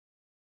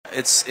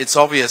it's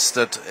obvious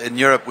that in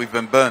Europe we've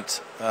been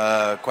burnt,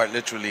 quite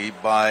literally,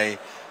 by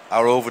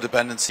our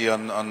over-dependency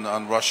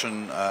on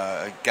Russian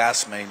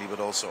gas mainly, but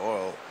also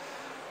oil.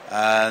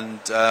 And,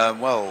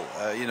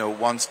 you know,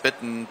 once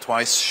bitten,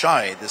 twice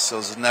shy. This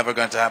is never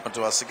going to happen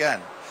to us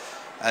again.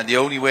 And the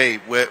only way,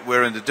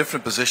 we're in a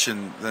different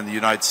position than the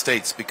United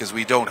States because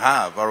we don't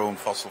have our own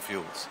fossil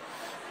fuels.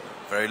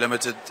 Very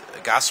limited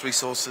gas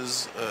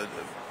resources,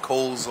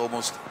 coal's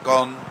almost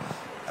gone,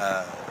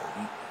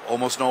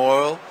 almost no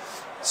oil.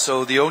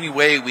 So the only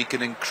way we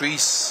can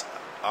increase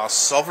our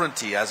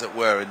sovereignty, as it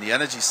were, in the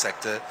energy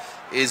sector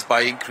is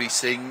by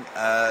increasing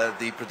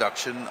the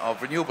production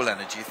of renewable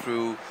energy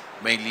through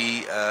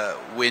mainly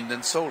wind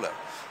and solar.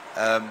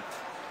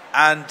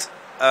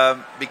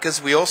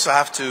 Because we also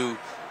have to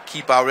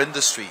keep our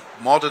industry,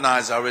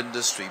 modernize our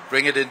industry,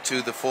 bring it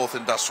into the fourth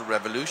industrial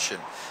revolution.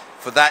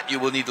 For that you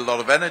will need a lot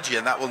of energy,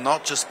 and that will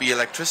not just be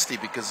electricity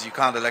because you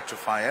can't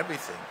electrify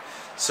everything.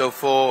 So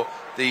for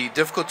the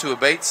difficult to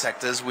abate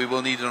sectors we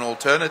will need an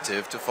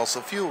alternative to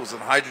fossil fuels,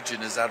 and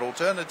hydrogen is that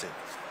alternative.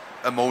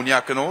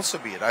 Ammonia can also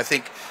be it. I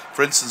think,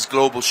 for instance,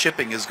 global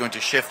shipping is going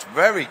to shift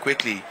very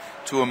quickly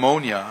to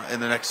ammonia in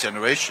the next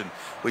generation,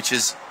 which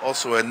is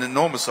also an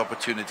enormous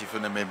opportunity for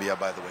Namibia,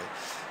 by the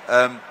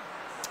way.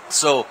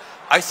 So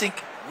I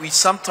think we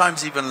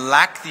sometimes even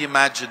lack the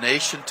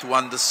imagination to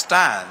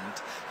understand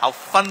how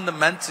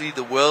fundamentally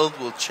the world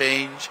will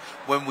change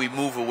when we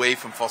move away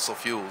from fossil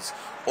fuels,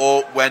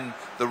 or when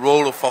the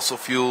role of fossil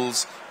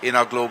fuels in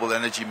our global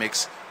energy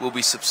mix will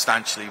be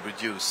substantially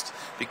reduced.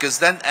 Because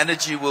then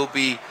energy will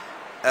be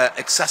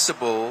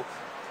accessible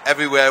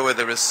everywhere where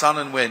there is sun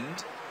and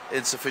wind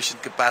in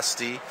sufficient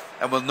capacity,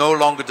 and will no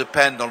longer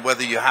depend on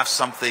whether you have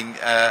something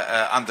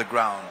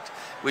underground.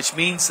 Which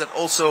means that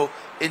also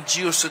in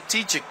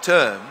geostrategic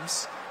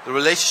terms, the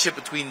relationship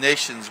between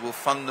nations will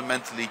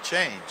fundamentally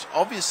change.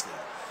 Obviously,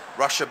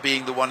 Russia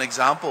being the one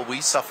example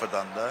we suffered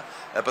under,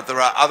 but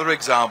there are other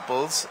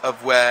examples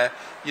of where,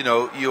 you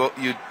know,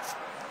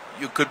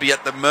 you could be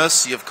at the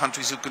mercy of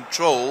countries who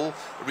control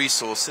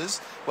resources.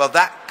 Well,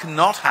 that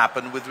cannot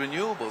happen with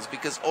renewables,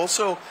 because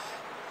also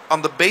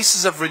on the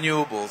basis of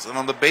renewables and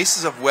on the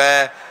basis of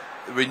where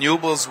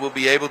renewables will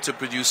be able to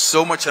produce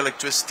so much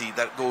electricity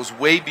that goes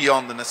way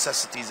beyond the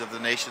necessities of the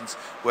nations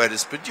where it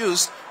is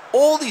produced,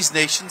 all these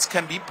nations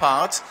can be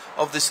part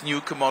of this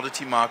new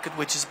commodity market,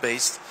 which is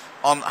based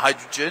on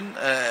hydrogen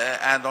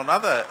and on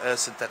other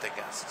synthetic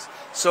gases.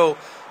 So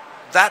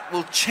that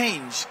will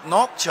change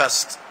not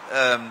just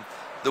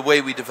the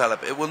way we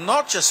develop. It will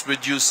not just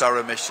reduce our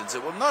emissions.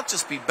 It will not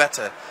just be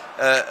better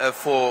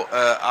for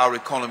our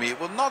economy. It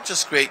will not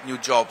just create new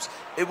jobs.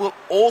 It will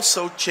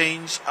also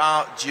change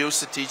our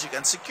geostrategic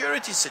and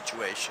security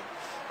situation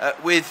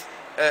with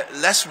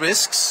less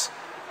risks.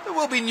 There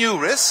will be new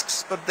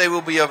risks, but they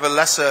will be of a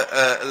lesser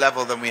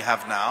level than we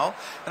have now.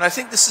 And I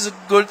think this is a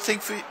good thing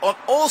for, on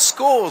all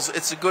scores,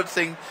 it's a good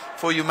thing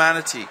for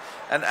humanity.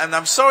 And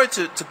I'm sorry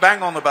to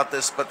bang on about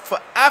this, but for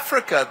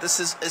Africa, this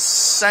is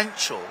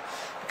essential.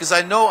 Because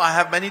I know I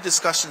have many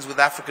discussions with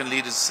African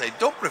leaders who say,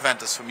 don't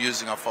prevent us from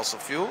using our fossil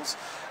fuels.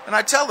 And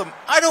I tell them,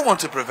 I don't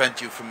want to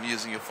prevent you from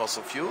using your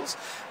fossil fuels.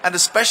 And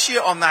especially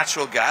on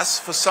natural gas,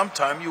 for some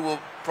time you will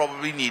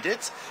probably need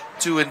it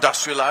to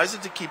industrialize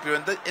it, to keep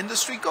your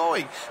industry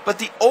going. But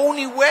the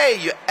only way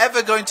you're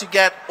ever going to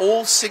get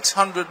all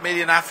 600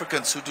 million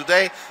Africans who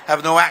today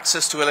have no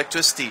access to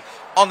electricity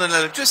on an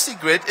electricity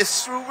grid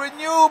is through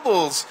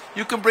renewables.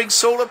 You can bring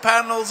solar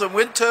panels and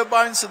wind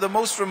turbines to the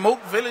most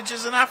remote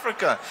villages in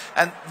Africa,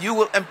 and you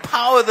will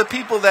empower the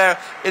people there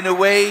in a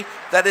way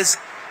that is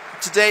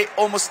today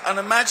almost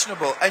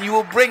unimaginable. And you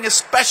will bring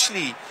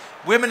especially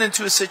women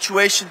into a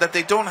situation that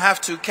they don't have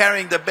to,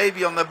 carrying their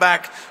baby on their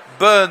back,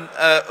 burn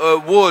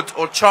wood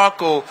or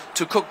charcoal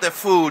to cook their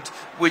food,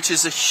 which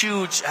is a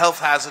huge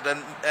health hazard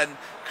and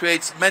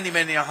creates many,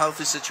 many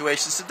unhealthy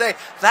situations today.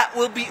 That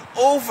will be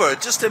over.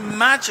 Just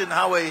imagine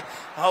how a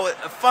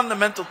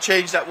fundamental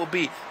change that will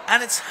be.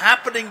 And it's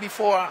happening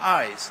before our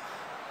eyes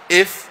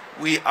if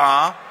we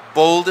are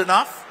bold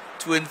enough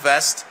to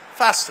invest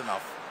fast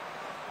enough.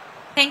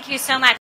 Thank you so much.